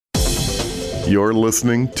You're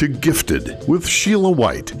listening to Gifted with Sheila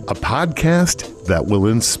White, a podcast that will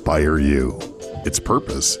inspire you. Its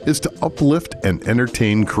purpose is to uplift and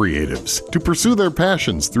entertain creatives to pursue their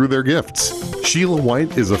passions through their gifts. Sheila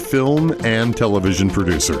White is a film and television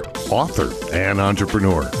producer, author, and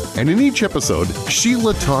entrepreneur. And in each episode,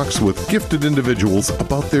 Sheila talks with gifted individuals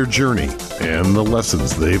about their journey and the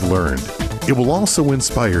lessons they've learned. It will also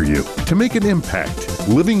inspire you to make an impact,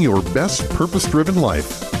 living your best purpose-driven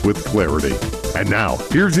life with clarity. And now,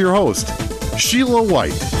 here's your host, Sheila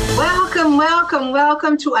White.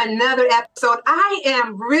 Welcome to another episode. I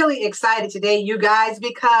am really excited today, you guys,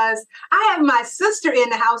 because I have my sister in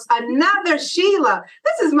the house, another Sheila.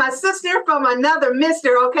 This is my sister from another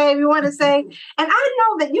mister, okay, if you want to say. And I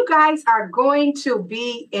know that you guys are going to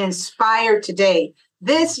be inspired today.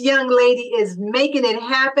 This young lady is making it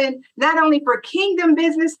happen, not only for kingdom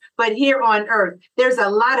business, but here on earth. There's a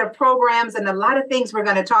lot of programs and a lot of things we're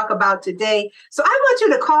going to talk about today. So I want you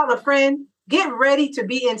to call a friend, get ready to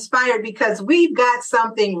be inspired because we've got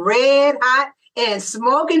something red hot and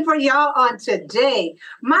smoking for y'all on today.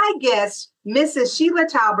 My guest, Mrs. Sheila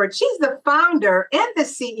Talbert, she's the founder and the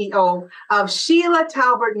CEO of Sheila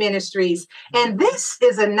Talbert Ministries. And this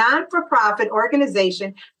is a non-for-profit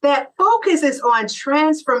organization that focuses on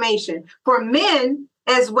transformation for men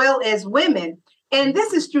as well as women. And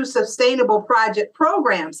this is through sustainable project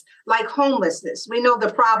programs like homelessness. We know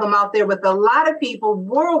the problem out there with a lot of people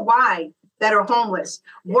worldwide that are homeless,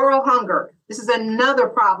 world hunger. This is another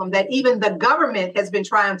problem that even the government has been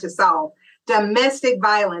trying to solve. Domestic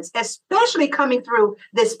violence, especially coming through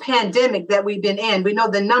this pandemic that we've been in. We know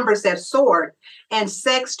the numbers have soared. And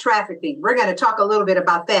sex trafficking. We're going to talk a little bit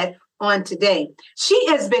about that on today. She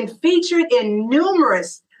has been featured in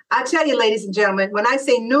numerous, I tell you, ladies and gentlemen, when I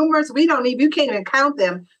say numerous, you can't even count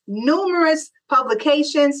them, numerous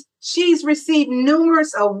publications. She's received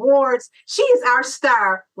numerous awards. She is our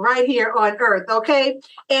star right here on earth, okay?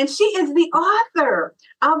 And she is the author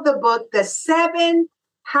of the book, The 7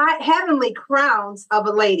 Heavenly Crowns of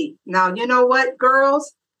a Lady. Now, you know what,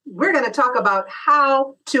 girls? We're going to talk about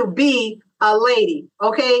how to be a lady,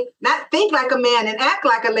 okay? Not think like a man and act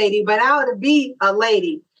like a lady, but how to be a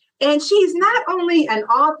lady. And she's not only an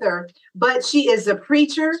author, but she is a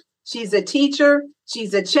preacher, she's a teacher,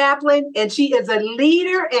 she's a chaplain, and she is a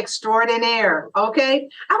leader extraordinaire, okay?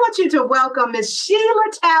 I want you to welcome Miss Sheila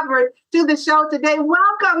Talbert to the show today.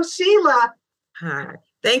 Welcome, Sheila. Hi.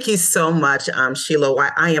 Thank you so much, Sheila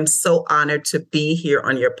White. I am so honored to be here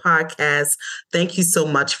on your podcast. Thank you so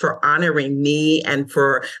much for honoring me and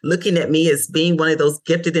for looking at me as being one of those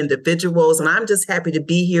gifted individuals. And I'm just happy to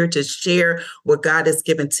be here to share what God has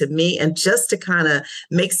given to me and just to kind of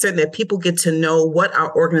make certain that people get to know what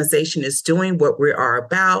our organization is doing, what we are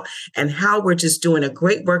about, and how we're just doing a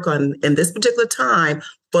great work in this particular time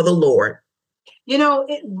for the Lord. You know,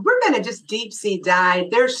 we're going to just deep sea dive.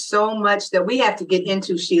 There's so much that we have to get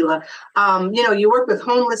into, Sheila. You work with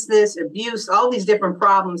homelessness, abuse, all these different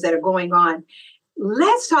problems that are going on.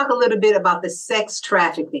 Let's talk a little bit about the sex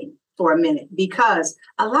trafficking for a minute, because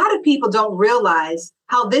a lot of people don't realize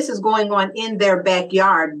how this is going on in their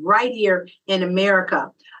backyard right here in America.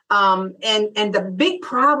 And the big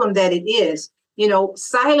problem that it is,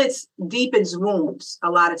 silence deepens wounds. A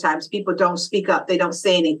lot of times people don't speak up. They don't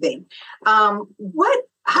say anything.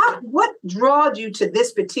 What drawed you to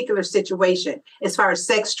this particular situation as far as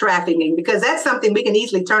sex trafficking? Because that's something we can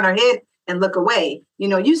easily turn our head and look away.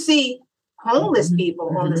 You see homeless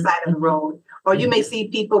people on the side of the road, or you may see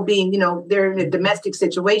people being, they're in a domestic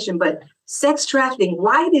situation, but sex trafficking,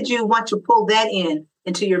 why did you want to pull that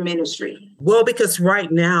into your ministry? Well, because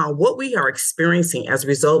right now, what we are experiencing as a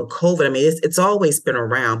result of COVID, I mean, it's always been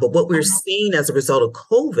around, but what we're seeing as a result of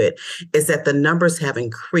COVID is that the numbers have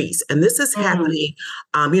increased. And this is happening,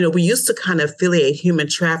 we used to kind of affiliate human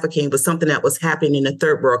trafficking with something that was happening in the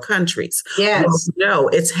third world countries. Yes. Well, no,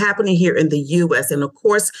 it's happening here in the U.S. And of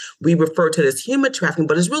course, we refer to it as human trafficking,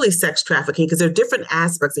 but it's really sex trafficking because there are different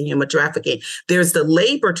aspects of human trafficking. There's the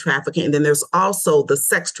labor trafficking, and then there's also the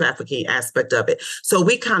sex trafficking aspect of it. So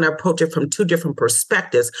we kind of approach it from two different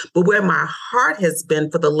perspectives. But where my heart has been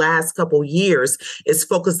for the last couple of years is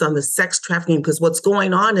focused on the sex trafficking, because what's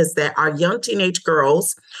going on is that our young teenage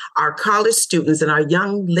girls, our college students, and our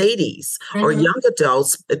young ladies or young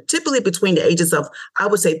adults, typically between the ages of, I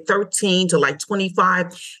would say 13 to like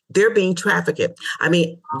 25, they're being trafficked. I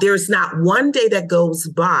mean, there's not one day that goes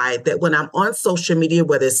by that when I'm on social media,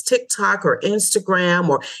 whether it's TikTok or Instagram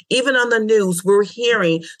or even on the news, we're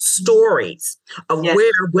hearing stories of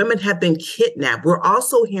where women have been kidnapped. We're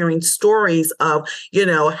also hearing stories of,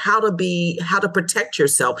 how to protect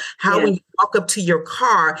yourself, how when you walk up to your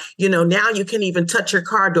car, now you can't even touch your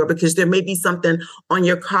car door because there may be something on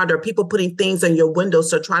your car door, people putting things on your windows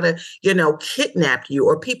to try to, kidnap you,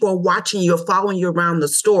 or people are watching you or following you around the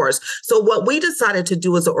stores. So what we decided to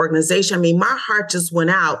do as an organization, my heart just went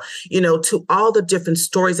out, to all the different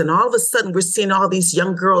stories. And all of a sudden we're seeing all these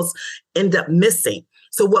young girls end up missing.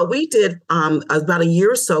 So what we did about a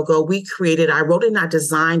year or so ago, I wrote and I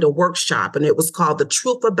designed a workshop, and it was called The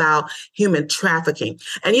Truth About Human Trafficking.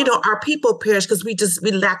 And, our people perish because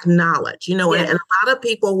we lack knowledge, and a lot of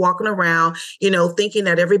people walking around, thinking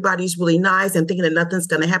that everybody's really nice and thinking that nothing's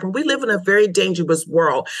going to happen. We live in a very dangerous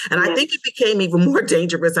world. And I think it became even more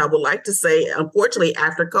dangerous, I would like to say, unfortunately,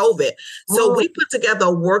 after COVID. So we put together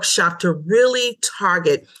a workshop to really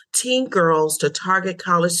target teen girls, to target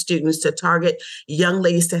college students, to target young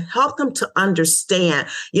ladies, to help them to understand,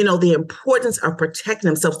 the importance of protecting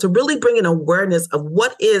themselves, to really bring an awareness of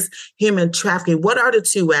what is human trafficking, what are the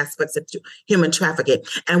two aspects of human trafficking,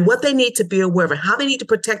 and what they need to be aware of, and how they need to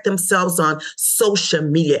protect themselves on social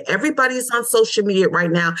media. Everybody's on social media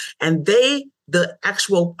right now, and the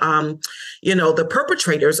actual, the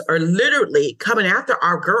perpetrators are literally coming after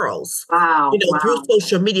our girls, through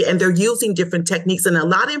social media, and they're using different techniques and a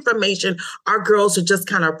lot of information. Our girls are just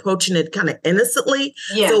kind of approaching it kind of innocently.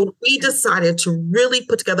 Yeah. So we decided to really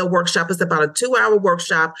put together a workshop. It's about a 2-hour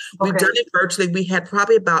workshop. We've done it virtually. We had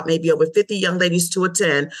probably about maybe over 50 young ladies to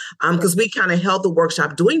attend because we kind of held the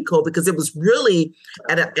workshop during COVID because it was really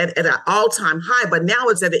at an all-time high, but now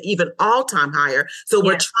it's at an even all-time higher. So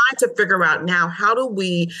we're trying to figure out now, how do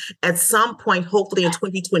we, at some point, hopefully in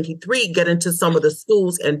 2023, get into some of the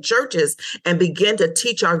schools and churches and begin to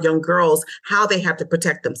teach our young girls how they have to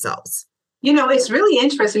protect themselves? It's really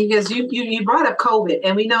interesting because you brought up COVID,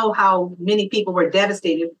 and we know how many people were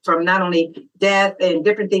devastated from not only death and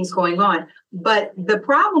different things going on, but the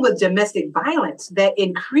problem with domestic violence that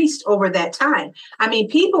increased over that time.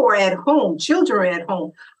 People were at home, children were at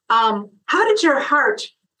home. How did your heart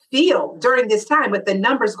feel during this time with the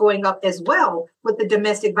numbers going up as well with the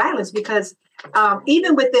domestic violence? Because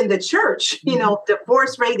even within the church,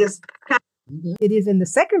 divorce rate is it is in the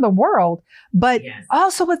secular world, but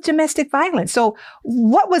also with domestic violence. So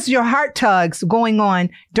what was your heart tugs going on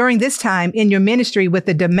during this time in your ministry with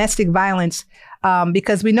the domestic violence?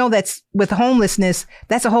 Because we know that's with homelessness,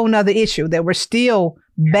 that's a whole nother issue that we're still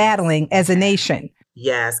battling as a nation.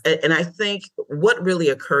 Yes. And I think what really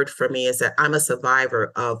occurred for me is that I'm a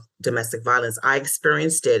survivor of domestic violence. I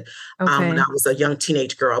experienced it when I was a young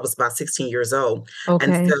teenage girl. I was about 16 years old.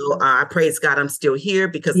 And so I praise God I'm still here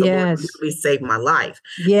because the Lord really saved my life.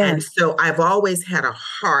 And so I've always had a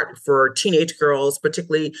heart for teenage girls,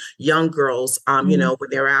 particularly young girls, when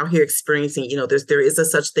they're out here experiencing, there is a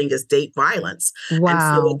such thing as date violence. Wow. And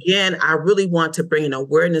so again, I really want to bring an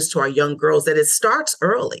awareness to our young girls that it starts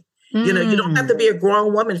early. You don't have to be a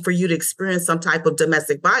grown woman for you to experience some type of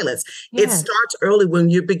domestic violence. Yes. It starts early when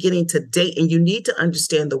you're beginning to date, and you need to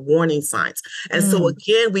understand the warning signs. And so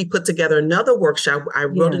again, we put together another workshop. I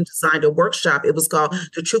wrote and designed a workshop. It was called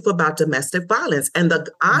The Truth About Domestic Violence. And the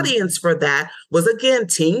audience for that was, again,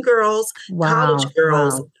 teen girls, college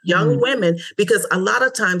girls, young women, because a lot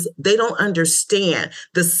of times they don't understand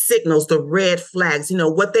the signals, the red flags,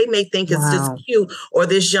 what they may think is just cute, or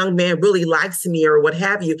this young man really likes me, or what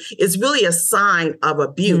have you. Is really a sign of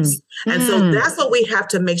abuse. And so that's what we have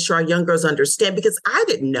to make sure our young girls understand, because I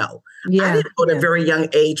didn't know. I didn't know at a very young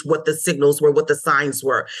age what the signals were, what the signs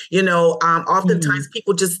were. Oftentimes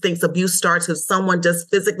people just think abuse starts if someone just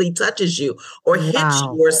physically touches you or hits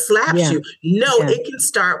you or slaps you. No, it can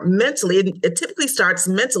start mentally. It typically starts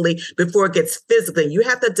mentally before it gets physical. You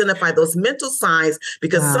have to identify those mental signs,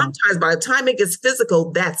 because sometimes by the time it gets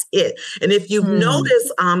physical, that's it. And if you've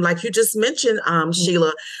noticed, like you just mentioned,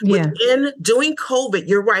 Sheila, within during COVID,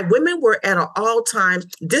 you're right, women were at an all-time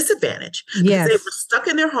disadvantage. They were stuck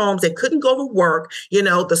in their homes. They couldn't go to work.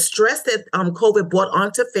 The stress that COVID brought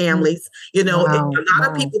onto families, a lot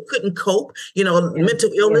of people couldn't cope.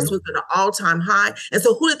 Mental illness was at an all-time high. And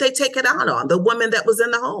so who did they take it out on? The woman that was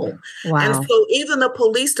in the home. And so even the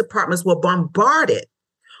police departments were bombarded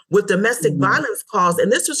with domestic violence calls,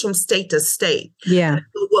 and this was from state to state. So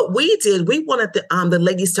what we did, we wanted the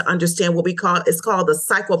ladies to understand what it's called the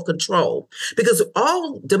cycle of control, because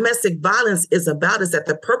all domestic violence is about is that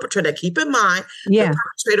the perpetrator, keep in mind, the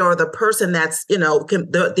perpetrator or the person that's,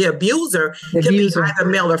 the abuser can be either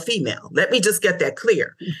male or female. Let me just get that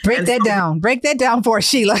clear. Break that down for us,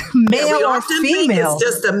 Sheila. Male or female? It's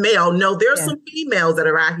just a male. No, there's some females that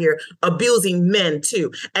are out here abusing men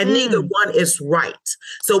too, and neither one is right.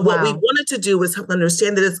 So what we wanted to do is help them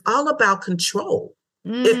understand that it's all about control.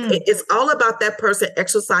 It's all about that person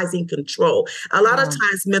exercising control. A lot of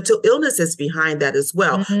times mental illness is behind that as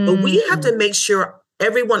well. But we have to make sure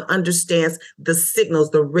everyone understands the signals,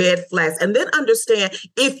 the red flags, and then understand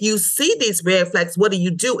if you see these red flags, what do you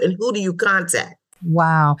do and who do you contact?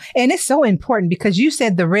 Wow. And it's so important because you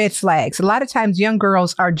said the red flags. A lot of times young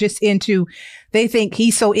girls are just they think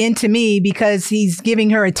he's so into me because he's giving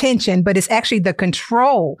her attention, but it's actually the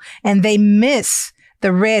control, and they miss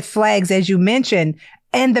the red flags, as you mentioned,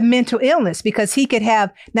 and the mental illness, because he could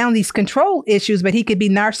have not only these control issues, but he could be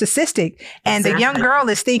narcissistic. And the young girl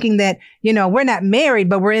is thinking that, we're not married,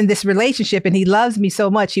 but we're in this relationship and he loves me so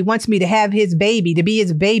much. He wants me to have his baby, to be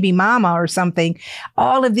his baby mama or something,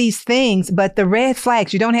 all of these things. But the red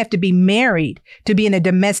flags, you don't have to be married to be in a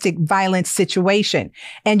domestic violence situation.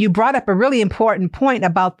 And you brought up a really important point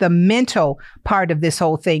about the mental part of this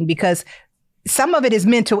whole thing, because some of it is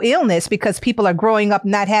mental illness because people are growing up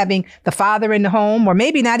not having the father in the home, or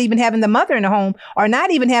maybe not even having the mother in the home, or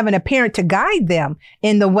not even having a parent to guide them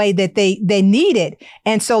in the way that they need it.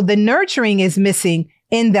 And so the nurturing is missing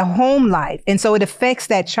in the home life. And so it affects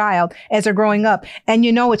that child as they're growing up. And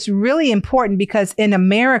it's really important because in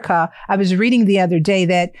America, I was reading the other day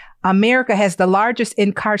that America has the largest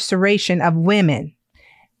incarceration of women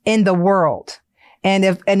in the world. And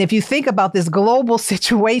if you think about this global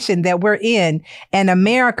situation that we're in, and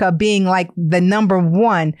America being like the number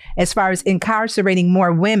one as far as incarcerating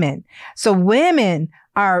more women. So women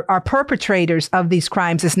are perpetrators of these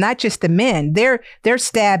crimes. It's not just the men. They're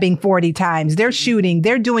stabbing 40 times. They're shooting.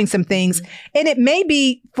 They're doing some things. And it may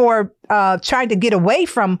be for trying to get away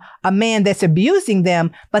from a man that's abusing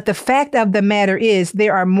them. But the fact of the matter is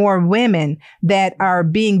there are more women that are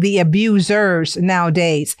being the abusers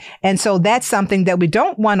nowadays. And so that's something that we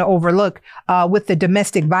don't want to overlook with the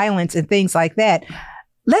domestic violence and things like that.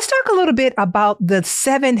 Let's talk a little bit about the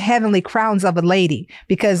 7 heavenly crowns of a lady,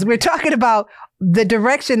 because we're talking about the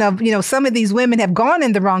direction of, some of these women have gone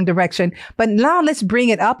in the wrong direction. But now let's bring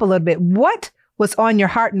it up a little bit. What was on your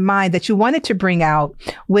heart and mind that you wanted to bring out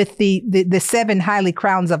with the 7 highly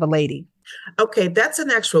crowns of a lady? Okay, that's an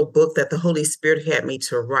actual book that the Holy Spirit had me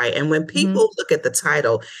to write. And when people look at the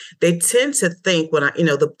title, they tend to think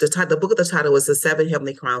the book of the title is The 7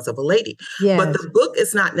 Heavenly Crowns of a Lady. Yes. But the book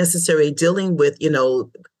is not necessarily dealing with,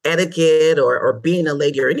 etiquette or being a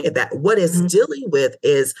lady or any of that. What it's dealing with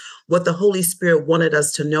is what the Holy Spirit wanted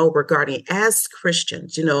us to know regarding as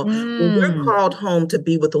Christians. When we're called home to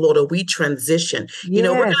be with the Lord, or we transition,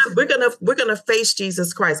 we're gonna face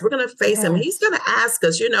Jesus Christ. We're gonna face him. He's gonna ask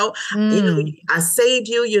us, I saved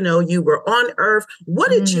you, you were on earth. What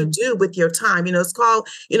did you do with your time? It's called,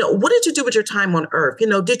 what did you do with your time on earth?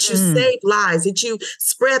 Did you save lives? Did you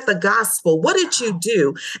spread the gospel? What did you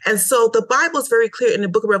do? And so the Bible is very clear in the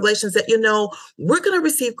book of Revelations that, we're going to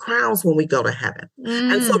receive crowns when we go to heaven.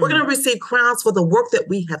 And so we're going to receive crowns for the work that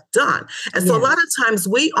we have done. And so a lot of times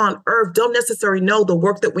we on earth don't necessarily know the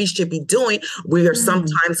work that we should be doing. We are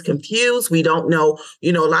sometimes confused. We don't know,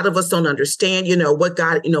 a lot of us don't understand, what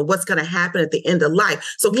God, what's going to happen at the end of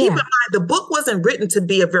life. So keep in mind, the book wasn't written to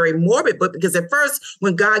be a very morbid book, because at first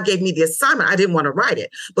when God gave me the assignment, I didn't want to write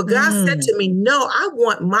it. But God said to me, no, I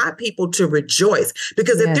want my people to rejoice,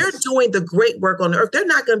 because if they're doing the great work on earth, they're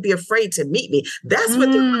not going to be afraid to meet me. That's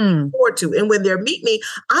what they're looking forward to. And when they meet me,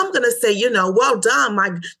 I'm going to say, well done,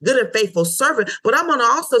 my good and faithful servant. But I'm going to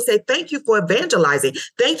also say, thank you for evangelizing.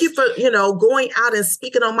 Thank you for, going out and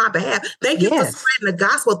speaking on my behalf. Thank you for spreading the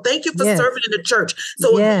gospel. Thank you for serving in the church.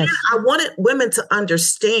 So again, I wanted women to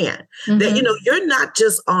understand that, you're not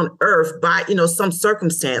just on earth by, some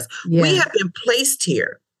circumstance. We have been placed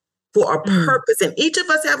here for a purpose. And each of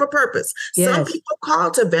us have a purpose. Yes. Some people are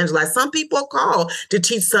called to evangelize. Some people are called to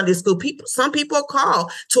teach Sunday school. Some people are called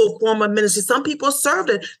to a form of ministry. Some people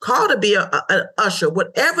are called to be an usher.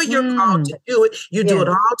 Whatever you're called to do it, you do it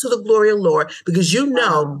all to the glory of the Lord, because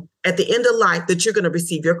at the end of life that you're going to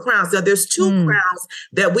receive your crowns. Now, there's 2 crowns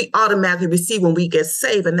that we automatically receive when we get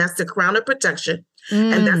saved, and that's the crown of protection.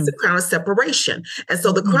 And that's the crown of separation. And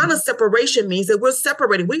so the crown of separation means that we're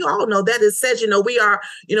separated. We all know that it says, we are,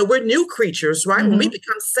 we're new creatures, right? When we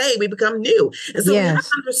become saved, we become new. And so we have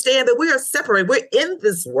to understand that we are separated. We're in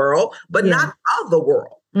this world, but not of the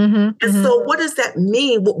world. And so what does that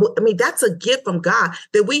mean? I mean, that's a gift from God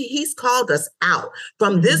that he's called us out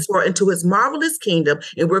from this world into his marvelous kingdom.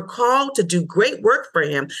 And we're called to do great work for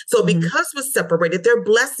him. So because we're separated, there are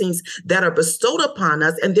blessings that are bestowed upon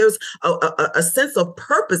us. And there's a sense of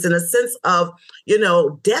purpose and a sense of,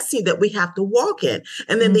 destiny that we have to walk in.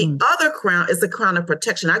 And then the other crown is the crown of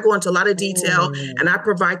protection. I go into a lot of detail and I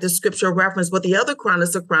provide the scriptural reference, but the other crown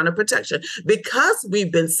is the crown of protection. Because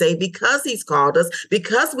we've been saved, because he's called us,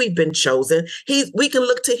 because we've been chosen, we can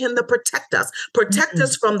look to him to protect us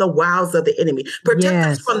from the wiles of the enemy, protect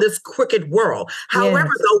us from this crooked world. However,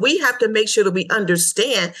 though, we have to make sure that we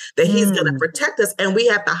understand that he's going to protect us, and we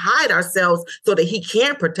have to hide ourselves so that he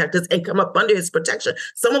can protect us and come up under his protection.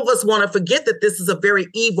 Some of us want to forget that this is a very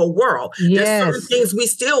evil world. There's certain things we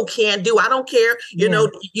still can't do. I don't care. You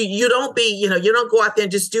don't be, you don't go out there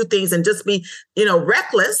and just do things and just be,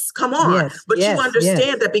 reckless. Come on. But you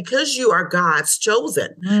understand that because you are God's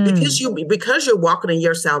chosen, because you're walking in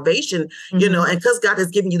your salvation, and because God has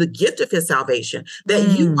given you the gift of his salvation,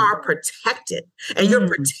 that you are protected, and you're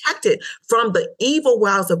protected from the evil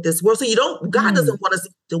wiles of this world. So God doesn't want us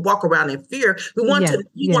to walk around in fear. He wants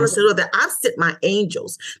us to know that I've sent my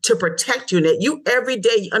angels to protect you, and that you every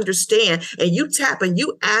day you understand and you tap and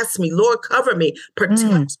you ask me, Lord, cover me,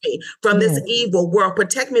 protect me from this evil world.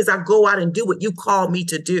 Protect me as I go out and do what you call me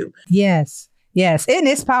to do. Yes. Yes, and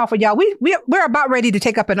it's powerful, y'all. We're about ready to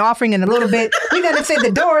take up an offering in a little bit. We're going to say the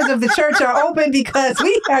doors of the church are open because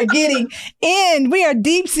we are getting in. We are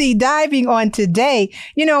deep sea diving on today.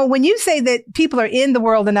 When you say that people are in the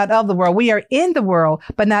world and not of the world, we are in the world,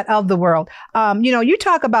 but not of the world. You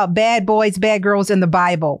talk about bad boys, bad girls in the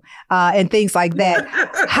Bible, and things like that.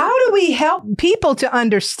 How do we help people to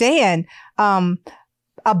understand,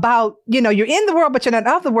 about, you're in the world, but you're not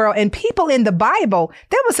of the world, and people in the Bible,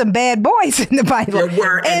 there were some bad boys in the Bible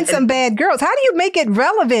and some bad girls. How do you make it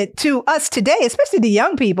relevant to us today, especially the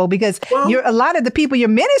young people? Because a lot of the people you're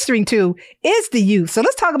ministering to is the youth. So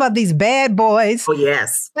let's talk about these bad boys. Oh,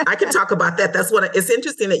 yes. I can talk about that. It's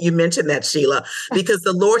interesting that you mentioned that, Sheila, because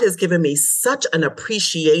the Lord has given me such an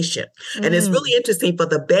appreciation. And it's really interesting for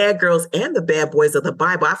the bad girls and the bad boys of the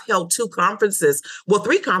Bible. I've held 3 conferences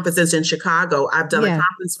in Chicago. I've done a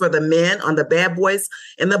conference for the men on the bad boys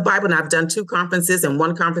in the Bible. And I've done 2 conferences and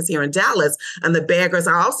 1 conference here in Dallas on the bad girls.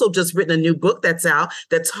 I also just written a new book that's out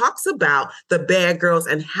that talks about the bad girls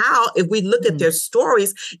and how, if we look at their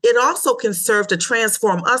stories, it also can serve to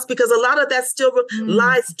transform us, because a lot of that still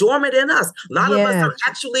lies dormant in us. A lot of us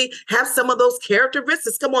actually have some of those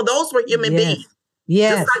characteristics. Come on, those were human beings.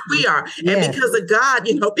 Just like we are. And because of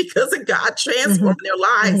God transforming their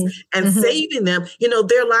lives and saving them,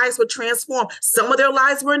 their lives were transformed. Some of their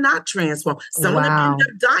lives were not transformed. Some of them ended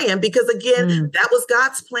up dying because, again, that was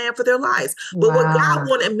God's plan for their lives. But what God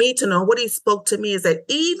wanted me to know, what he spoke to me, is that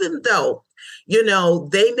even though,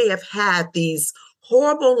 they may have had these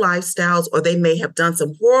horrible lifestyles, or they may have done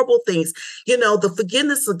some horrible things, the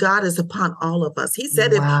forgiveness of God is upon all of us. He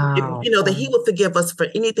said, that he will forgive us for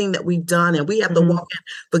anything that we've done, and we have to walk in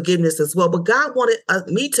forgiveness as well. But God wanted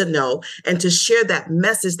me to know and to share that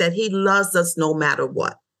message that he loves us no matter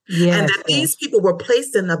what. And that these people were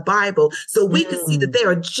placed in the Bible so we could see that they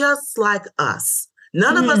are just like us.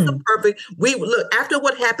 None of us are perfect. We look, after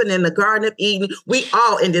what happened in the Garden of Eden, we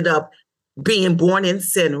all ended up being born in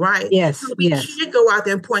sin, right? Yes. We can't go out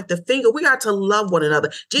there and point the finger. We are to love one another.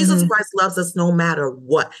 Jesus Christ loves us no matter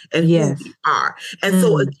what and who we are. And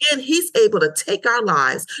so again, he's able to take our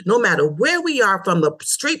lives, no matter where we are, from the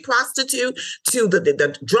street prostitute to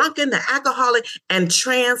the drunken, the alcoholic, and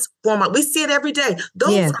transform us. We see it every day.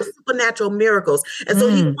 Those are supernatural miracles. And so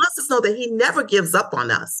he wants us to know that he never gives up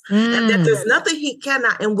on us, and that there's nothing he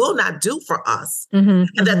cannot and will not do for us. And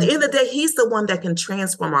at the end of the day, he's the one that can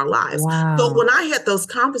transform our lives. So when I had those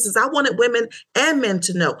conferences, I wanted women and men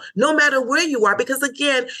to know, no matter where you are, because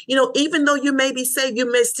again, even though you may be saved, you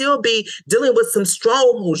may still be dealing with some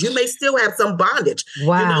strongholds. You may still have some bondage.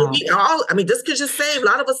 Just because you're saved, a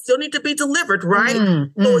lot of us still need to be delivered, right?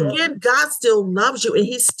 So again, God still loves you, and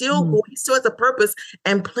he still has a purpose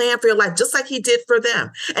and plan for your life, just like he did for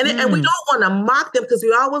them. And we don't want to mock them, because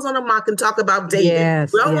we always want to mock and talk about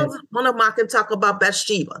David. We always want to mock and talk about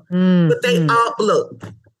Bathsheba. But they all, look,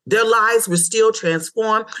 their lives were still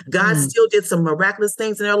transformed. God still did some miraculous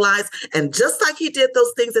things in their lives. And just like he did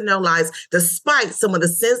those things in their lives, despite some of the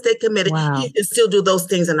sins they committed, he can still do those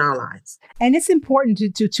things in our lives. And it's important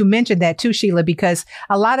to mention that too, Sheila, because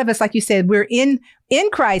a lot of us, like you said, we're in in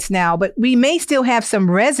Christ now, but we may still have some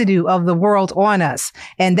residue of the world on us.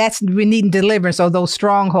 And we need deliverance of those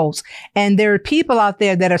strongholds. And there are people out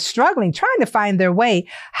there that are struggling, trying to find their way.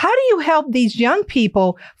 How do you help these young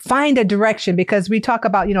people find a direction? Because we talk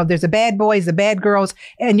about, there's the bad boys, the bad girls,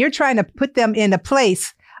 and you're trying to put them in a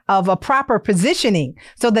place of a proper positioning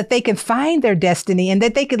so that they can find their destiny and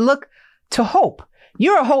that they can look to hope.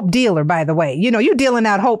 You're a hope dealer, by the way. You're dealing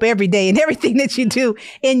out hope every day in everything that you do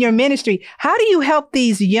in your ministry. How do you help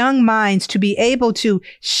these young minds to be able to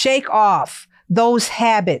shake off those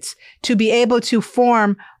habits, to be able to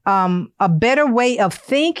form a better way of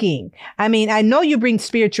thinking? I mean, I know you bring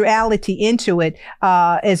spirituality into it,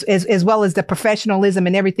 as well as the professionalism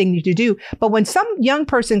and everything that you do. But when some young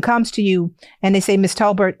person comes to you and they say, Ms.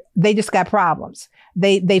 Tolbert, they just got problems.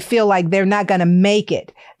 They feel like they're not going to make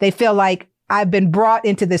it. They feel like, I've been brought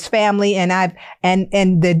into this family and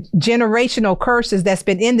the generational curses that's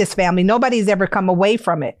been in this family, nobody's ever come away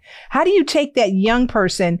from it. How do you take that young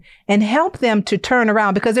person and help them to turn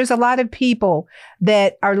around? Because there's a lot of people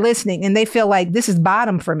that are listening and they feel like this is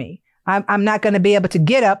bottom for me. I'm not going to be able to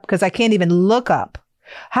get up because I can't even look up.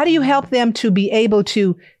 How do you help them to be able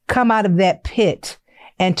to come out of that pit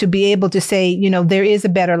and to be able to say, there is a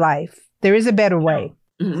better life. There is a better way.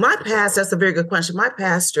 That's a very good question. My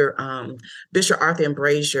pastor, Bishop Arthur M.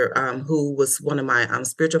 Brazier, who was one of my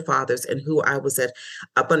spiritual fathers and who I was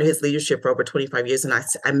up under his leadership for over 25 years, and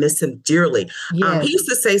I miss him dearly. Yes. He used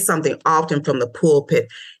to say something often from the pulpit.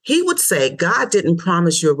 He would say, God didn't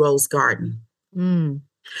promise you a rose garden.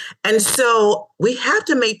 And so we have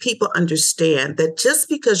to make people understand that just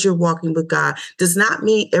because you're walking with God does not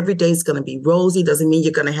mean every day is going to be rosy, doesn't mean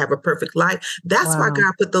you're going to have a perfect life. That's why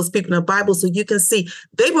God put those people in the Bible so you can see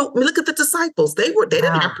look at the disciples. They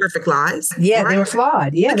didn't have perfect lives. Yeah, right? They were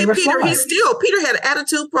flawed. Yeah, they were Peter, flawed. Peter had an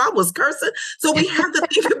attitude problem, was cursing. So we have to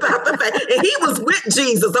think about the fact, and he was with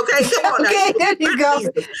Jesus. Okay, come on. Okay, there you go.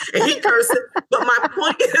 Jesus, and he cursed. But my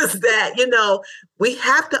point is that, we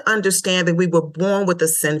have to understand that we were born with a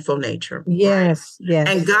sinful nature. Yes, right? Yes.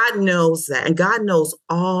 And God knows that. And God knows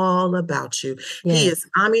all about you. Yes. He is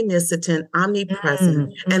omniscient,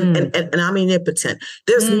 omnipresent, and omnipotent.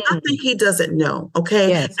 There's nothing he doesn't know. Okay.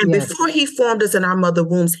 Yes, and before he formed us in our mother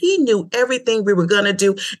wombs, he knew everything we were going to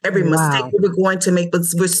do, every mistake we were going to make, but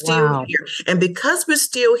we're still here. And because we're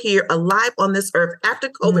still here, alive on this earth, after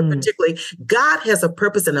COVID particularly, God has a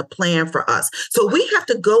purpose and a plan for us. So we have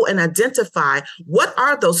to go and identify what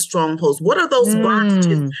are those strongholds? What are those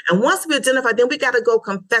bondages? And once we identify, then we got to go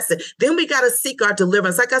confess it. Then we got to seek our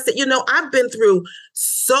deliverance. Like I said, I've been through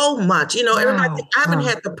so much. Everybody think I haven't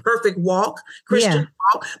had the perfect walk, Christian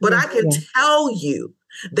walk, but I can tell you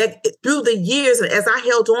that through the years, as I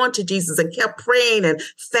held on to Jesus and kept praying and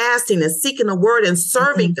fasting and seeking the word and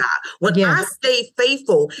serving God, when I stayed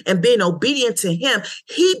faithful and being obedient to him,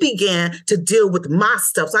 he began to deal with my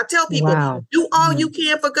stuff. So I tell people, do all you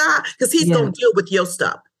can for God because he's going to deal with your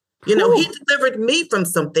stuff. He delivered me from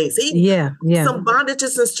some things. Some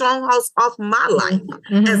bondages and strongholds off my life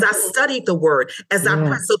as I studied the word, as I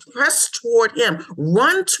pressed toward him,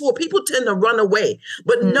 run toward. People tend to run away,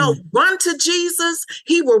 but no, run to Jesus.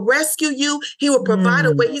 He will rescue you. He will provide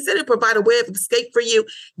a way. He said he'll provide a way of escape for you.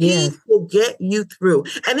 He will get you through.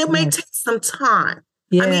 And it may take some time.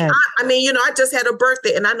 Yeah. I just had a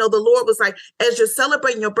birthday and I know the Lord was like, as you're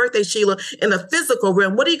celebrating your birthday, Sheila, in the physical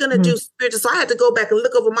realm, what are you going to do spiritually? So I had to go back and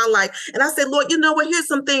look over my life. And I said, Lord, you know what? Here's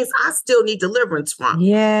some things I still need deliverance from.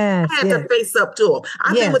 Yes. I had to face up to them.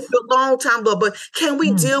 I've been with you a long time, Lord, but can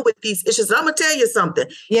we deal with these issues? And I'm going to tell you something.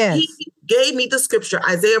 Yes. He gave me the scripture,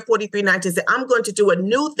 Isaiah 43:19, said, I'm going to do a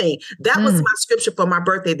new thing. That was my scripture for my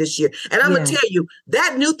birthday this year. And I'm going to tell you,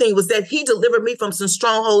 that new thing was that he delivered me from some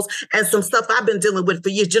strongholds and some stuff I've been dealing with for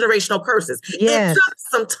years, generational curses. Yes. It took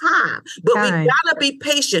some time, but we got to be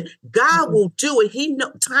patient. God will do it.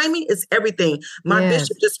 Timing is everything. My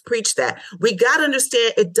bishop just preached that. We got to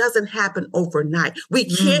understand it doesn't happen overnight. We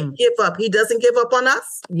can't give up. He doesn't give up on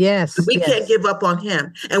us. Yes. We can't give up on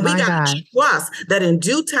him. And we got to trust that in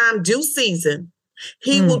due time, due season,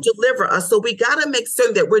 he will deliver us. So we got to make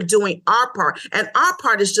certain that we're doing our part. And our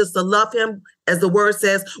part is just to love him, as the word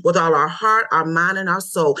says, with all our heart, our mind, and our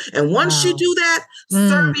soul. And once you do that,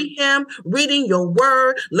 serving him, reading your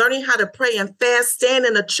word, learning how to pray and fast, staying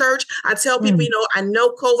in the church. I tell people, I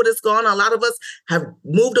know COVID is gone. A lot of us have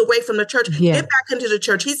moved away from the church. Get back into the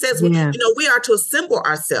church. He says, we are to assemble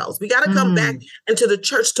ourselves. We got to come back into the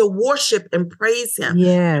church to worship and praise him.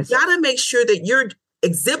 Yes. You got to make sure that you're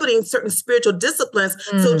exhibiting certain spiritual disciplines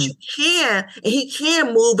so that you can, and he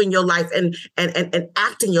can move in your life and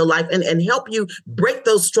act in your life and help you break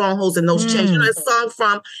those strongholds and those chains. You know, a song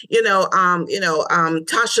from,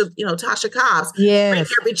 Tasha Cobbs, break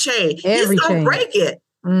every chain. He's going to break it.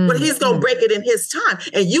 But he's going to break it in his time.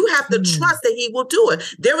 And you have to trust that he will do it.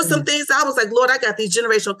 There were some things I was like, Lord, I got these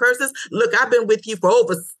generational curses. Look, I've been with you for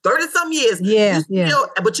over 30 some years.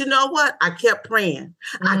 But you know what? I kept praying.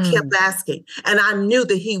 I kept asking. And I knew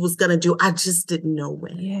that he was going to do. I just didn't know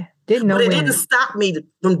when. But it didn't stop me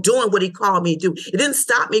from doing what he called me to do. It didn't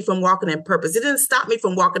stop me from walking in purpose. It didn't stop me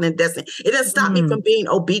from walking in destiny. It didn't stop me from being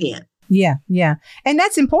obedient. Yeah. And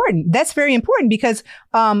that's important. That's very important because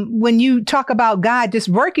when you talk about God just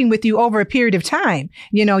working with you over a period of time,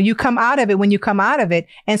 you come out of it when you come out of it.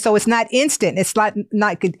 And so it's not instant. It's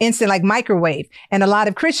not instant like microwave. And a lot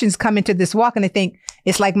of Christians come into this walk and they think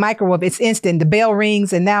it's like microwave. It's instant. The bell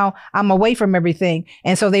rings and now I'm away from everything.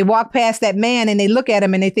 And so they walk past that man and they look at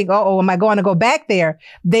him and they think, am I going to go back there?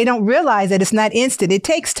 They don't realize that it's not instant. It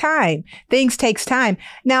takes time. Things takes time.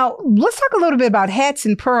 Now, let's talk a little bit about hats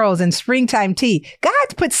and pearls and springtime tea. God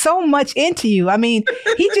put so much into you. I mean,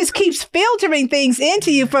 he just keeps filtering things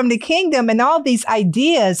into you from the kingdom and all these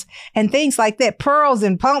ideas and things like that, pearls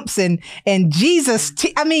and pumps and Jesus.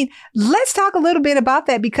 I mean, let's talk a little bit about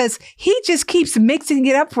that because he just keeps mixing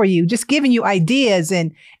it up for you, just giving you ideas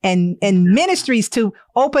and ministries to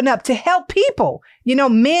open up to help people,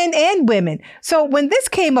 men and women. So when this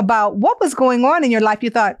came about, what was going on in your life? You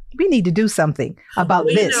thought we need to do something about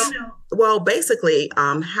this. Well, basically,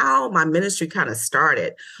 how my ministry kind of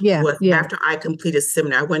started was after I completed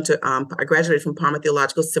seminary. I graduated from Palmer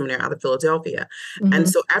Theological Seminary out of Philadelphia. And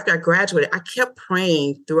so after I graduated, I kept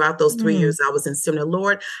praying throughout those 3 years I was in seminary,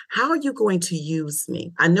 Lord, how are you going to use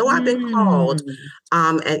me? I know I've been called,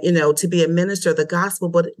 to be a minister of the gospel,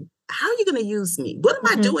 but how are you going to use me? What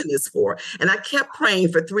am I doing this for? And I kept praying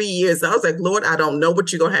for 3 years. I was like, Lord, I don't know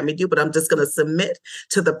what you're going to have me do, but I'm just going to submit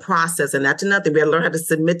to the process. And that's another thing. We got to learn how to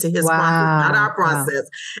submit to his process, not our process.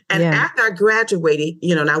 And after I graduated,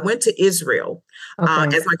 and I went to Israel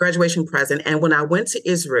as my graduation present. And when I went to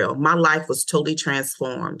Israel, my life was totally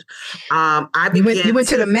transformed. You went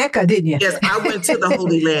to the Mecca, didn't you? Yes, I went to the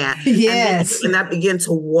Holy Land. And I began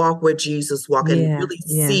to walk where Jesus walked and really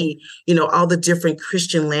see, all the different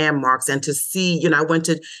Christian landmarks and to see, I went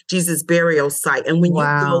to Jesus' burial site. And when you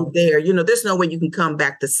go there, there's no way you can come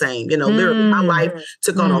back the same. Literally my life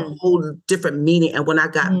took on a whole different meaning. And when I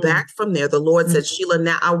got back from there, the Lord said, Sheila,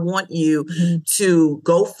 now I want you to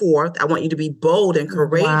go forth. I want you to be bold and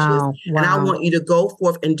courageous. And I want you to go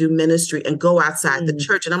forth and do ministry and go outside the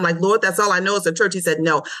church. And I'm like, Lord, that's all I know is the church. He said,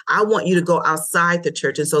 no, I want you to go outside the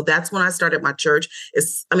church. And so that's when I started my church.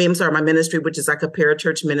 My ministry, which is like a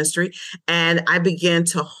parachurch ministry. And I began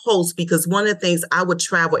to host because one of the things I would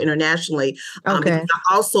travel internationally. Because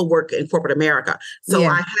I also work in corporate America. So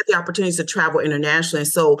I had the opportunities to travel internationally.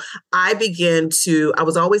 So I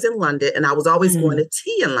was always in London and I was always going to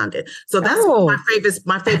tea in London. So that's one of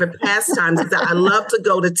my favorite pastimes is that I love to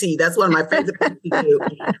go to tea. That's one of my favorite things to do.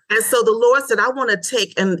 And so the Lord said, I want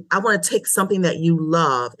to take something that you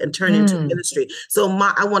love and turn into ministry. So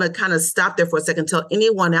I want to kind of stop there for a second, tell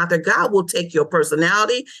anyone out there, God will take your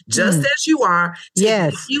personality just as you are,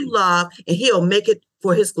 take what you love, and he'll make it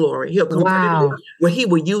for his glory. He'll convert it where he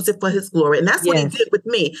will use it for his glory. And that's what he did with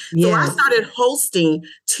me. So I started hosting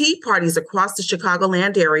tea parties across the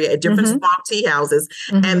Chicagoland area at different small tea houses.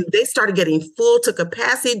 And they started getting full to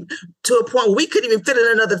capacity to a point where we couldn't even fit in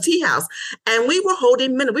another tea house. And we were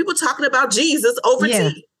holding we were talking about Jesus over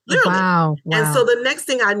tea. Literally. Wow. And so the next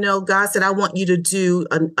thing I know, God said, I want you to do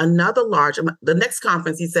the next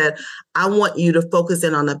conference, he said, I want you to focus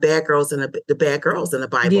in on the bad girls and the bad girls in the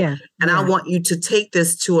Bible. I want you to take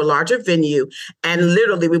this to a larger venue. And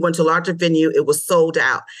literally we went to a larger venue. It was sold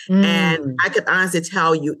out. And I could honestly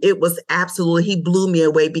tell you, it was absolutely, he blew me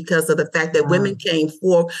away because of the fact that women came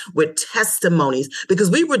forth with testimonies because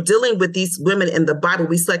we were dealing with these women in the Bible.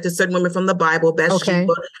 We selected certain women from the Bible,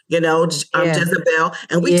 Bathsheba, Jezebel,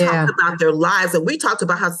 and we talked about their lives and we talked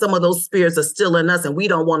about how some of those spirits are still in us and we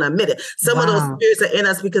don't want to admit it. Some of those spirits are in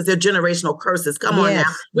us because they're generational curses. Come on now.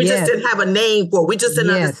 We just didn't have a name for it. We just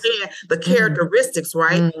didn't understand the characteristics,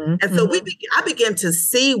 right? And so I began to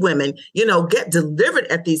see women, get delivered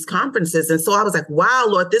at these conferences. And so I was like, wow,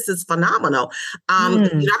 Lord, this is phenomenal.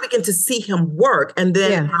 I began to see him work. And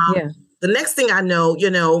then the next thing I know,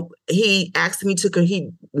 he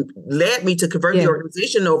led me to convert the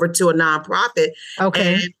organization over to a nonprofit.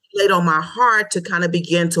 And laid on my heart to kind of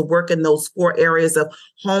begin to work in those 4 areas of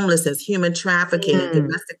homelessness, human trafficking,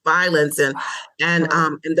 domestic violence, and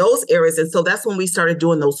in those areas. And so that's when we started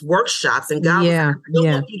doing those workshops. And God was like, I don't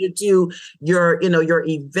want you to do your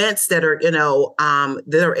events that are,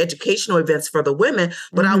 that are educational events for the women,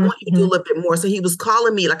 but I want you to do a little bit more. So he was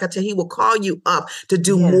calling me, like I tell you, he will call you up to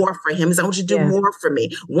do more for him. He said, I want you to do more for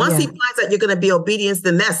me. Once he finds out you're going to be obedient,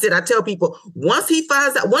 then that's it. I tell people, once he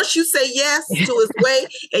finds out, once you say yes to his way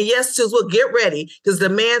and yes to his will, get ready, because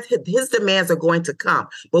his demands are going to come.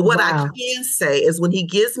 But what I can say is when he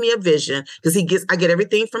gives me a vision, because I get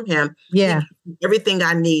everything from him. Yeah. Everything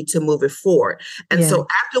I need to move it forward. And so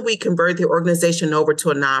after we converted the organization over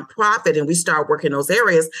to a nonprofit and we started working those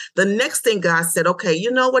areas, the next thing God said, okay,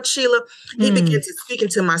 you know what, Sheila? He began to speak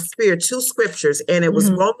into my spirit 2 scriptures, and it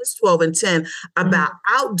was Romans 12:10 about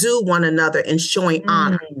outdo one another in showing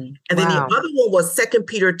honor. And then the other one was 2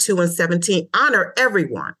 Peter 2:17, honor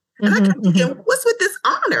everyone. And I kept thinking, what's with this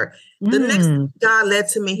honor? The next thing God led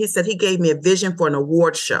to me, he said he gave me a vision for an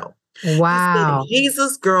award show. Wow. He said,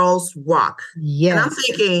 Jesus Girls Rock. Yes. And I'm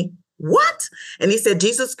thinking, what? And he said,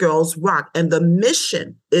 Jesus Girls Rock. And the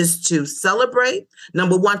mission is to celebrate,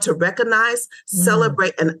 number 1, to recognize,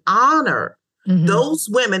 celebrate, and honor those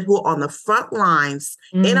women who are on the front lines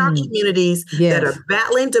in our communities that are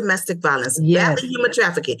battling domestic violence, battling human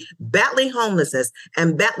trafficking, battling homelessness,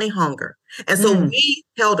 and battling hunger. And so we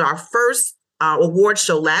held our first award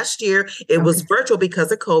show last year. It was virtual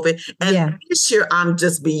because of COVID. And this year, I'm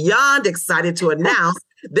just beyond excited to announce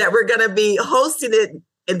that we're going to be hosting it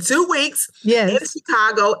in 2 weeks in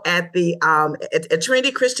Chicago at the at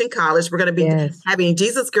Trinity Christian College. We're going to be having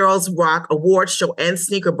Jesus Girls Rock Award Show and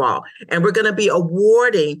Sneaker Ball. And we're going to be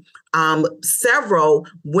awarding several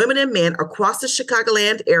women and men across the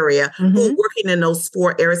Chicagoland area who are working in those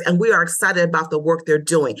 4 areas. And we are excited about the work they're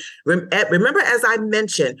doing. Remember, as I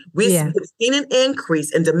mentioned, we've seen an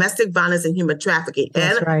increase in domestic violence and human trafficking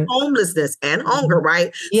and homelessness and hunger,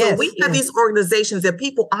 right? So we have these organizations that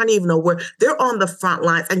people aren't even aware. They're on the front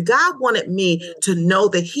lines. And God wanted me to know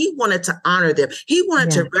that he wanted to honor them. He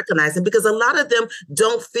wanted to recognize them, because a lot of them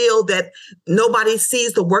don't feel that nobody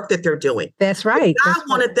sees the work that they're doing. That's right. But God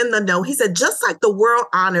wanted them to know. He said, just like the world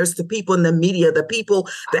honors the people in the media, the people,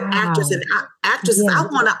 the actors and actresses, I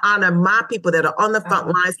want to honor my people that are on the front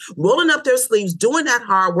lines, rolling up their sleeves, doing that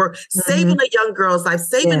hard work, saving a young girl's life,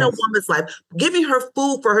 saving a woman's life, giving her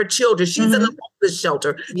food for her children. She's in a homeless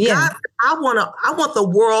shelter. God, I want the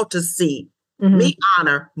world to see me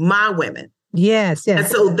honor my women. Yes. And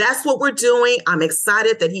so that's what we're doing. I'm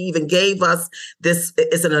excited that he even gave us this.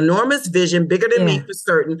 It's an enormous vision, bigger than me for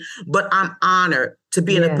certain, but I'm honored to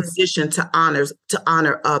be in a position to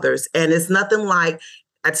honor others. And it's nothing like,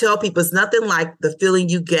 I tell people, it's nothing like the feeling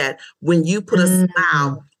you get when you put a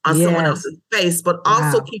smile on someone else's face. But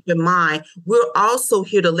also keep in mind, we're also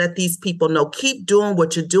here to let these people know, keep doing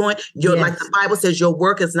what you're doing. You're like the Bible says, your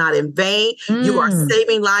work is not in vain. You are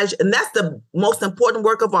saving lives. And that's the most important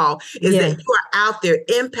work of all, is that you are out there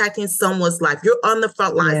impacting someone's life. You're on the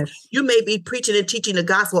front lines. You may be preaching and teaching the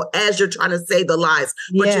gospel as you're trying to save the lives,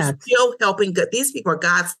 but you're still helping. These people are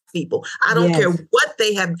God's people. I don't care what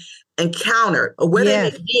they have encountered or where they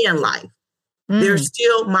may be in life. They're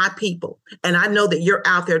still my people. And I know that you're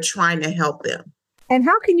out there trying to help them. And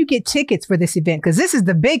how can you get tickets for this event? Because this is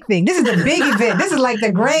the big thing. This is the big event. This is like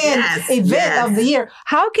the grand event of the year.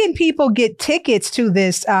 How can people get tickets to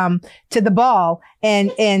this, to the ball and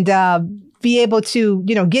be able to,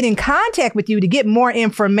 get in contact with you to get more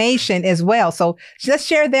information as well? So let's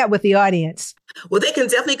share that with the audience. Well, they can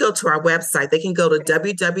definitely go to our website. They can go to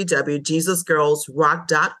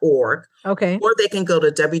www.jesusgirlsrock.org. Okay. Or they can go to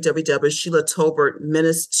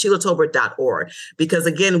www.SheilaTolbert.org. Because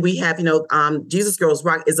again, we have, Jesus Girls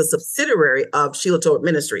Rock is a subsidiary of Sheila Tolbert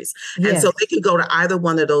Ministries. And so they can go to either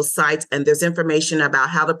one of those sites, and there's information about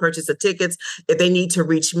how to purchase the tickets. If they need to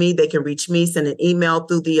reach me, they can reach me, send an email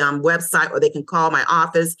through the website, or they can call my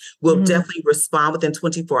office. We'll definitely respond within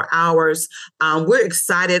 24 hours. We're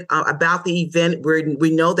excited about the event.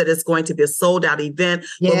 We know that it's going to be a sold out event.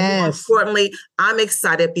 But more importantly, I'm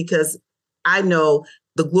excited because I know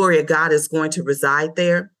the glory of God is going to reside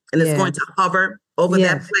there, and it's going to hover over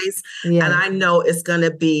that place. And I know it's going to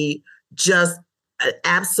be just an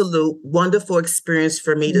absolute wonderful experience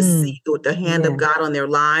for me to see the hand of God on their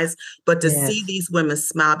lives, but to see these women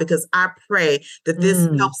smile, because I pray that this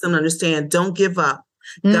helps them understand, don't give up.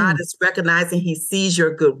 God is recognizing he sees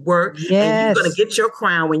your good work, and you're going to get your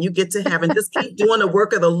crown when you get to heaven. Just keep doing the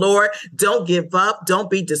work of the Lord. Don't give up. Don't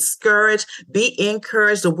be discouraged. Be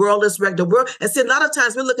encouraged. The world is the world. And see, a lot of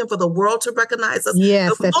times we're looking for the world to recognize us.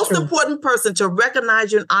 Yes, the most important person to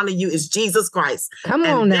recognize you and honor you is Jesus Christ. Come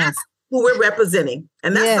on now. That's who we're representing.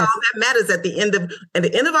 And that's all that matters at the end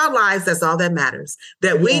of our lives. That's all that matters,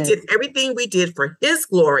 that we did everything we did for his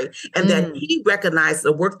glory, and that he recognized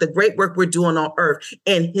the great work we're doing on earth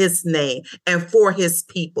in his name and for his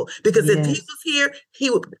people. Because if he was here,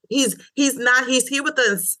 he's here with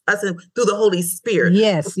us through the Holy Spirit.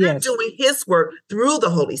 We're doing his work through the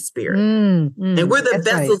Holy Spirit. And we're the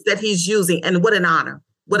vessels that he's using. And what an honor.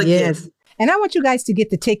 What a gift. And I want you guys to get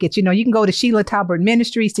the tickets. You can go to Sheila Talbert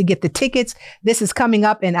Ministries to get the tickets. This is coming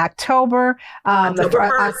up in October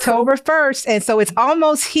 1st. And so it's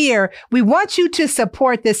almost here. We want you to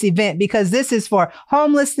support this event because this is for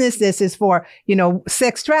homelessness. This is for,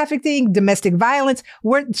 sex trafficking, domestic violence.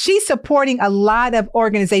 She's supporting a lot of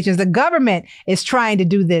organizations. The government is trying to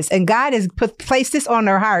do this, and God has placed this on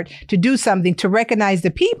her heart to do something to recognize the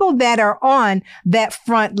people that are on that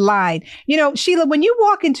front line. Sheila, when you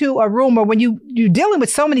walk into a room or when you're dealing with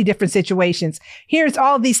so many different situations, here's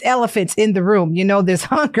all these elephants in the room. There's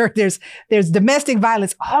hunger, there's domestic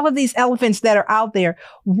violence, all of these elephants that are out there.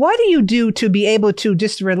 What do you do to be able to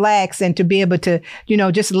just relax and to be able to,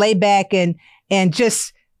 just lay back and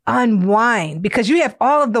just unwind? Because you have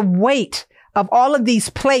all of the weight of all of these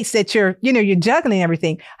plates that you're juggling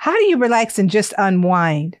everything. How do you relax and just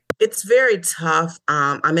unwind? It's very tough.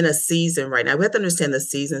 I'm in a season right now. We have to understand the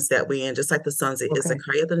seasons that we're in, just like the sons of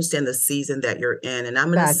Issachar. You have to understand the season that you're in. And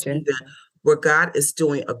I'm in a season where God is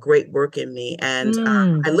doing a great work in me. And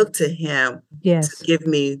I look to him to give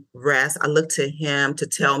me rest. I look to him to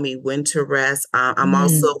tell me when to rest. I'm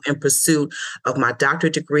also in pursuit of my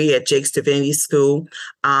doctorate degree at Jake's Divinity School.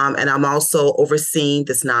 And I'm also overseeing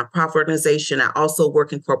this nonprofit organization. I also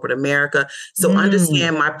work in corporate America. So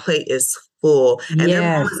understand my plate is full. And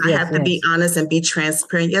then I have to be honest and be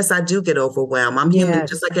transparent. Yes, I do get overwhelmed. I'm human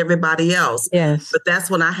just like everybody else. But that's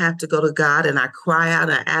when I have to go to God and I cry out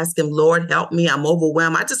and I ask him, Lord, help me. I'm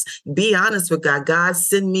overwhelmed. I just be honest with God. God,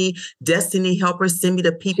 send me destiny helpers, send me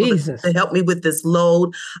the people to help me with this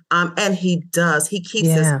load. And he does. He keeps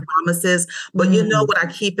his promises. But you know what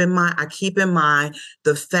I keep in mind? I keep in mind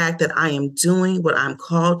the fact that I am doing what I'm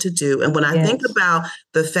called to do. And when I think about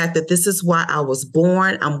the fact that this is why I was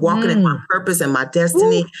born, I'm walking in my purpose and my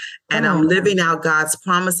destiny, and I'm living out God's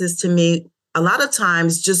promises to me. A lot of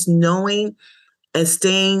times just knowing and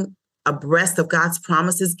staying abreast of God's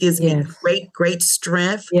promises gives me great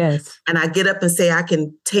strength. And I get up and say, I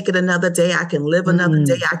can take it another day. I can live another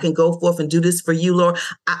day. I can go forth and do this for you, Lord.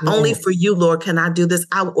 Only for you, Lord, can I do this.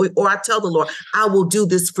 Or I tell the Lord, I will do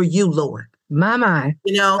this for you, Lord. My.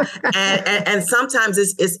 And sometimes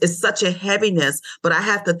it's such a heaviness, but I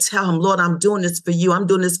have to tell him, Lord, I'm doing this for you. I'm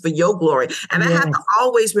doing this for your glory. And I have to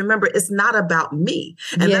always remember it's not about me.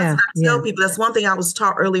 And that's what I tell people. That's one thing I was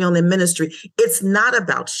taught early on in ministry. It's not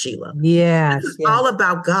about Sheila. This is all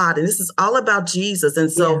about God. And this is all about Jesus.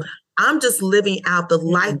 And so I'm just living out the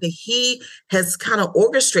life that he has kind of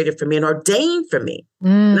orchestrated for me and ordained for me.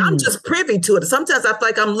 And I'm just privy to it. Sometimes I feel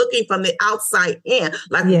like I'm looking from the outside in,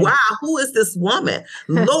 like, wow, who is this woman?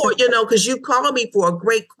 Lord, because you called me for a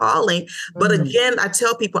great calling. But again, I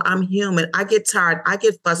tell people I'm human. I get tired. I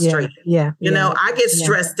get frustrated. I get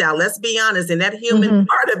stressed out. Let's be honest. And that human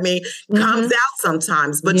part of me comes out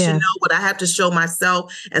sometimes. But you know what? I have to show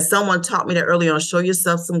myself. And someone taught me that early on, show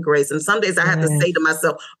yourself some grace. And some days I have to say to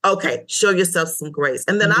myself, okay, show yourself some grace.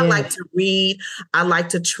 And then I like to read. I like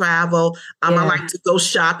to travel. I like to go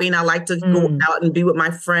shopping. I like to go out and be with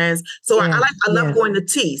my friends. So I love going to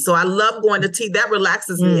tea. So I love going to tea. That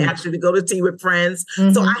relaxes me actually to go to tea with friends.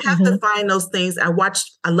 So I have to find those things. I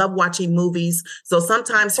love watching movies. So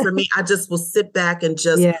sometimes for me, I just will sit back and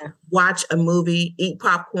just watch a movie, eat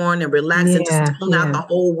popcorn and relax and just tune out the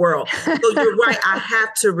whole world. So you're right. I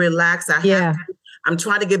have to relax. I'm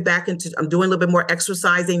trying to get back I'm doing a little bit more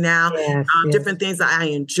exercising now, different things that I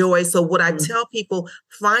enjoy. So what I tell people,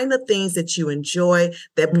 find the things that you enjoy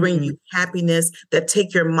that bring you happiness, that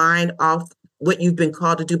take your mind off what you've been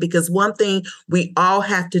called to do. Because one thing we all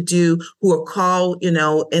have to do who are called, into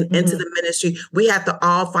the ministry, we have to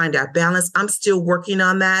all find our balance. I'm still working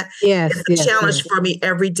on that. It's a challenge for me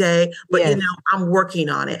every day, but I'm working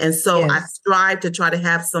on it. And so I strive to try to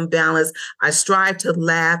have some balance. I strive to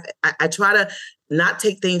laugh. I try to not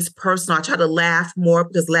take things personal. I try to laugh more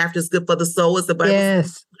because laughter is good for the soul, as the Bible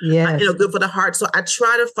says. Yes. Good for the heart. So I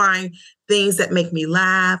try to find things that make me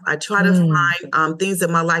laugh. I try to find things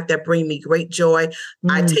in my life that bring me great joy.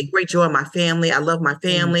 I take great joy in my family. I love my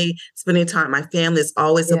family. Spending time with my family is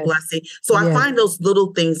always a blessing. So I find those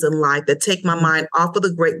little things in life that take my mind off of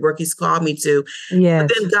the great work he's called me to. Yes.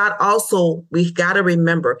 But then God also, we've got to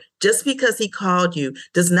remember, just because he called you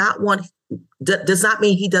does not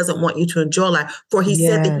mean he doesn't want you to enjoy life. For he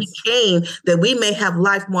said that he came that we may have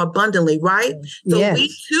life more abundantly, right? So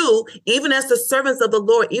we too, even as the servants of the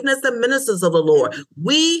Lord, even as the ministers of the Lord,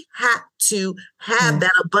 we have to have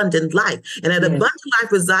that abundant life. And that abundant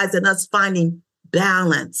life resides in us finding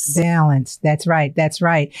balance. That's right.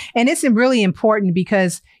 And it's really important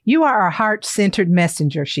because you are a heart-centered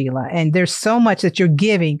messenger, Sheila, and there's so much that you're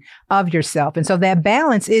giving of yourself. And so that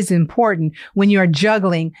balance is important when you're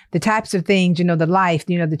juggling the types of things, the life,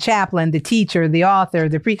 the chaplain, the teacher, the author,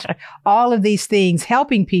 the preacher, all of these things,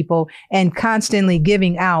 helping people and constantly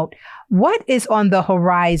giving out. What is on the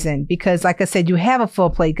horizon? Because like I said, you have a full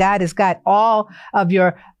plate. God has got all of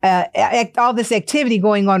your, all this activity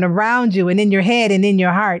going on around you and in your head and in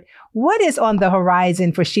your heart. What is on the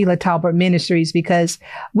horizon for Sheila Talbert Ministries? Because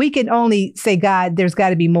we can only say, God, there's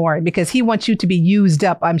got to be more because he wants you to be used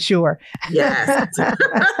up, I'm sure. Yes. Well,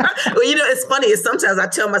 it's funny. Is sometimes I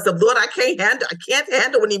tell myself, Lord, I can't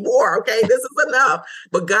handle anymore. Okay, this is enough.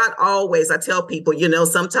 But God always, I tell people,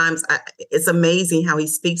 sometimes it's amazing how he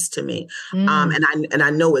speaks to me. And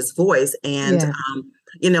I know his voice. And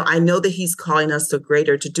I know that he's calling us to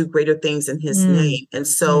do greater things in his name. And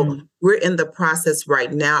so we're in the process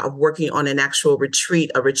right now of working on an actual retreat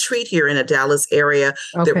here in the Dallas area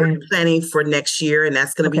that we're planning for next year. And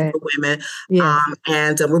that's going to be for women.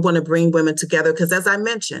 And we're going to bring women together because, as I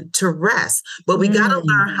mentioned, to rest. But we got to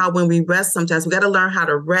learn how, when we rest, sometimes we got to learn how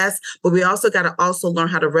to rest, but we also got to learn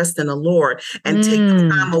how to rest in the Lord and take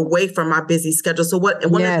time away from our busy schedule. So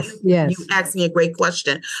you asked me a great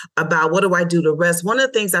question about what do I do to rest? One of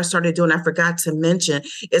the things I started doing, I forgot to mention,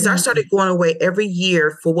 is I started going away every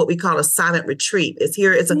year for what we call a silent retreat. It's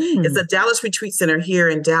a Dallas Retreat Center here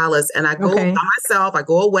in Dallas. And I go by myself, I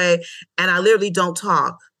go away and I literally don't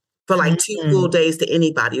talk for like 2 full days to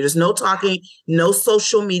anybody. There's no talking, no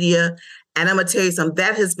social media. And I'm going to tell you something,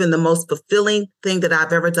 that has been the most fulfilling thing that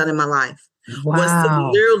I've ever done in my life. Was to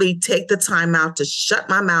literally take the time out to shut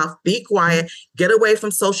my mouth, be quiet, get away from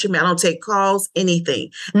social media. I don't take calls, anything,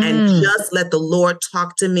 and just let the Lord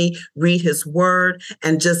talk to me, read his word,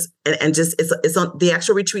 and it's on the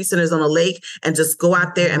actual retreat center is on a lake, and just go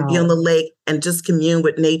out there and be on the lake and just commune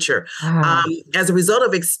with nature. As a result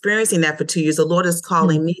of experiencing that for 2 years, the Lord is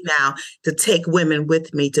calling me now to take women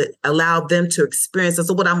with me, to allow them to experience it.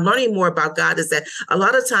 So what I'm learning more about God is that a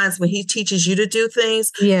lot of times when he teaches you to do things,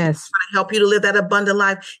 to help you to live that abundant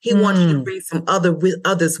life, he wants you to bring some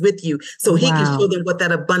others with you so he can show them what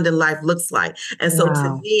that abundant life looks like. And so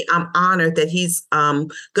to me, I'm honored that he's going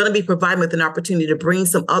to be providing with an opportunity to bring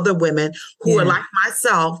some other women who are like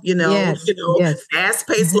myself,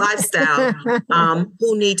 fast-paced lifestyle,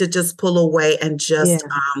 who need to just pull away and just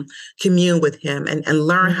commune with him and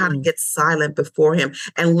learn how to get silent before him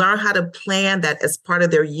and learn how to plan that as part of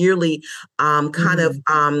their yearly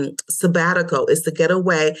sabbatical, is to get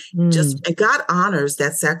away. And God honors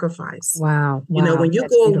that sacrifice. Wow. When you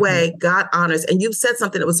go away, God honors. And you said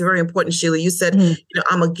something that was very important, Sheila. You said,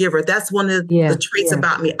 I'm a giver. That's one of the traits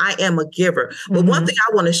about me. I am a giver. But one thing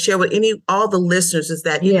I want to share with all the listeners is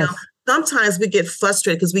that, sometimes we get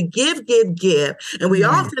frustrated because we give, and we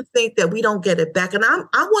often think that we don't get it back. And I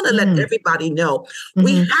want to let everybody know,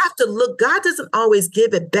 we have to look, God doesn't always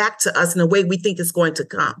give it back to us in a way we think it's going to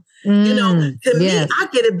come. To me, I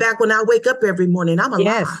get it back when I wake up every morning. I'm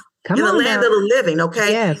alive. In the land of the living,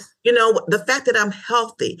 okay? The fact that I'm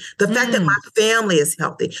healthy, the fact that my family is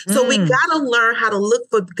healthy. So we got to learn how to look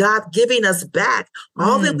for God giving us back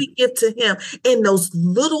all that we give to him in those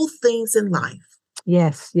little things in life.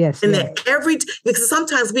 Yes. And that because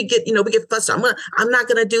sometimes we get frustrated. I'm not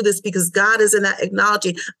going to do this because God isn't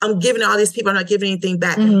acknowledging I'm giving all these people, I'm not giving anything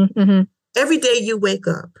back. Every day you wake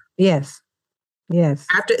up. Yes.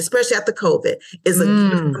 Especially after COVID, is a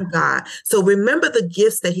gift from God. So remember the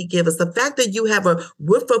gifts that he gave us. The fact that you have a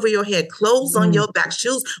roof over your head, clothes on your back,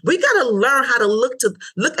 shoes. We got to learn how to look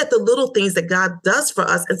at the little things that God does for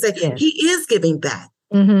us and say, he is giving back.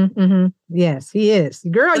 Yes, he is.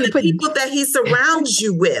 Girl, the people that he surrounds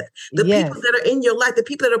you with, the people that are in your life, the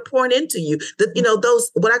people that are pouring into you,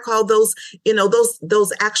 those, what I call those,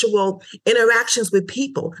 those actual interactions with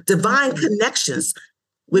people, divine connections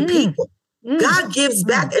with people. God gives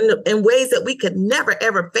back in ways that we could never,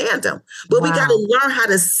 ever fathom. But we got to learn how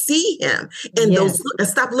to see him in those and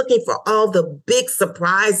stop looking for all the big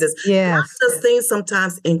surprises. God does things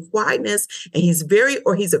sometimes in quietness, and he's a very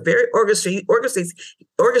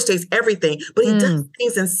orchestrates everything, but he does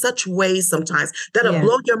things in such ways sometimes that'll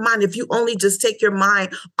blow your mind if you only just take your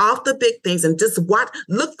mind off the big things and just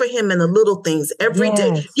look for him in the little things every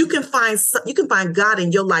day. You can find God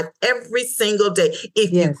in your life every single day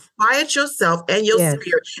if you quiet yourself and your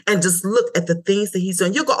spirit and just look at the things that he's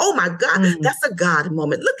doing. You'll go, oh my God, that's a God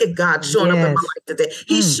moment. Look at God showing up in my life today.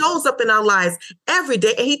 He shows up in our lives every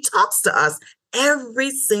day, and he talks to us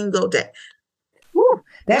every single day. Woo.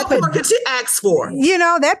 What more could you ask for?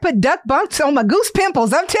 That put duck bumps on my goose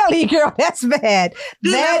pimples. I'm telling you, girl, that's bad.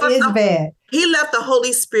 That is bad. He left the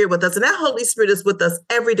Holy Spirit with us, and that Holy Spirit is with us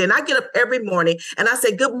every day. And I get up every morning and I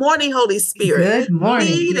say, good morning, Holy Spirit. Good morning.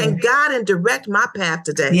 Lead and guide and direct my path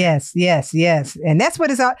today. Yes. And that's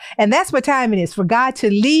what it's all. And that's what time it is, for God to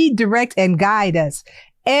lead, direct, and guide us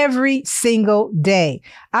every single day.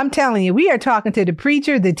 I'm telling you, we are talking to the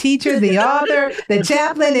preacher, the teacher, the author, the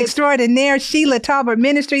chaplain extraordinaire, Sheila Talbert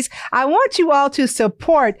Ministries. I want you all to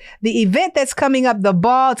support the event that's coming up, the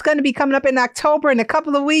ball. It's going to be coming up in October in a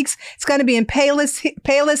couple of weeks. It's going to be in Palos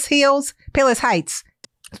Heights.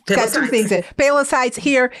 Got two things there. Palos Heights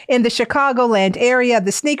here in the Chicagoland area,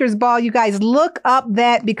 the Sneakers Ball. You guys look up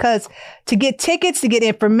that, because to get tickets, to get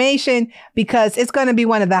information, because it's going to be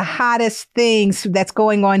one of the hottest things that's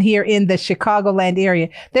going on here in the Chicagoland area.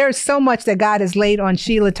 There's so much that God has laid on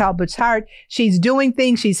Sheila Talbert's heart. She's doing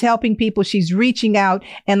things. She's helping people. She's reaching out.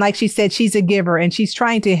 And like she said, she's a giver, and she's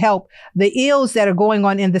trying to help the ills that are going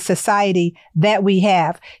on in the society that we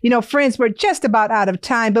have. Friends, we're just about out of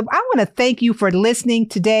time, but I want to thank you for listening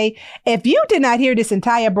today. If you did not hear this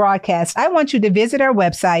entire broadcast, I want you to visit our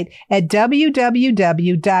website at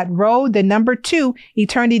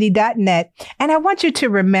www.road2eternity.net. And I want you to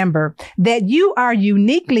remember that you are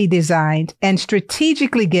uniquely designed and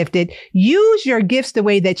strategically gifted. Use your gifts the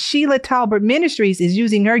way that Sheila Talbert Ministries is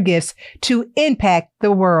using her gifts to impact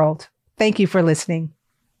the world. Thank you for listening.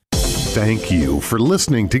 Thank you for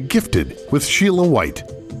listening to Gifted with Sheila White.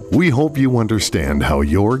 We hope you understand how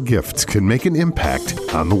your gifts can make an impact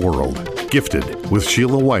on the world. Gifted with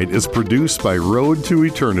Sheila White is produced by Road to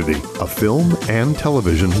Eternity, a film and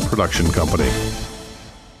television production company.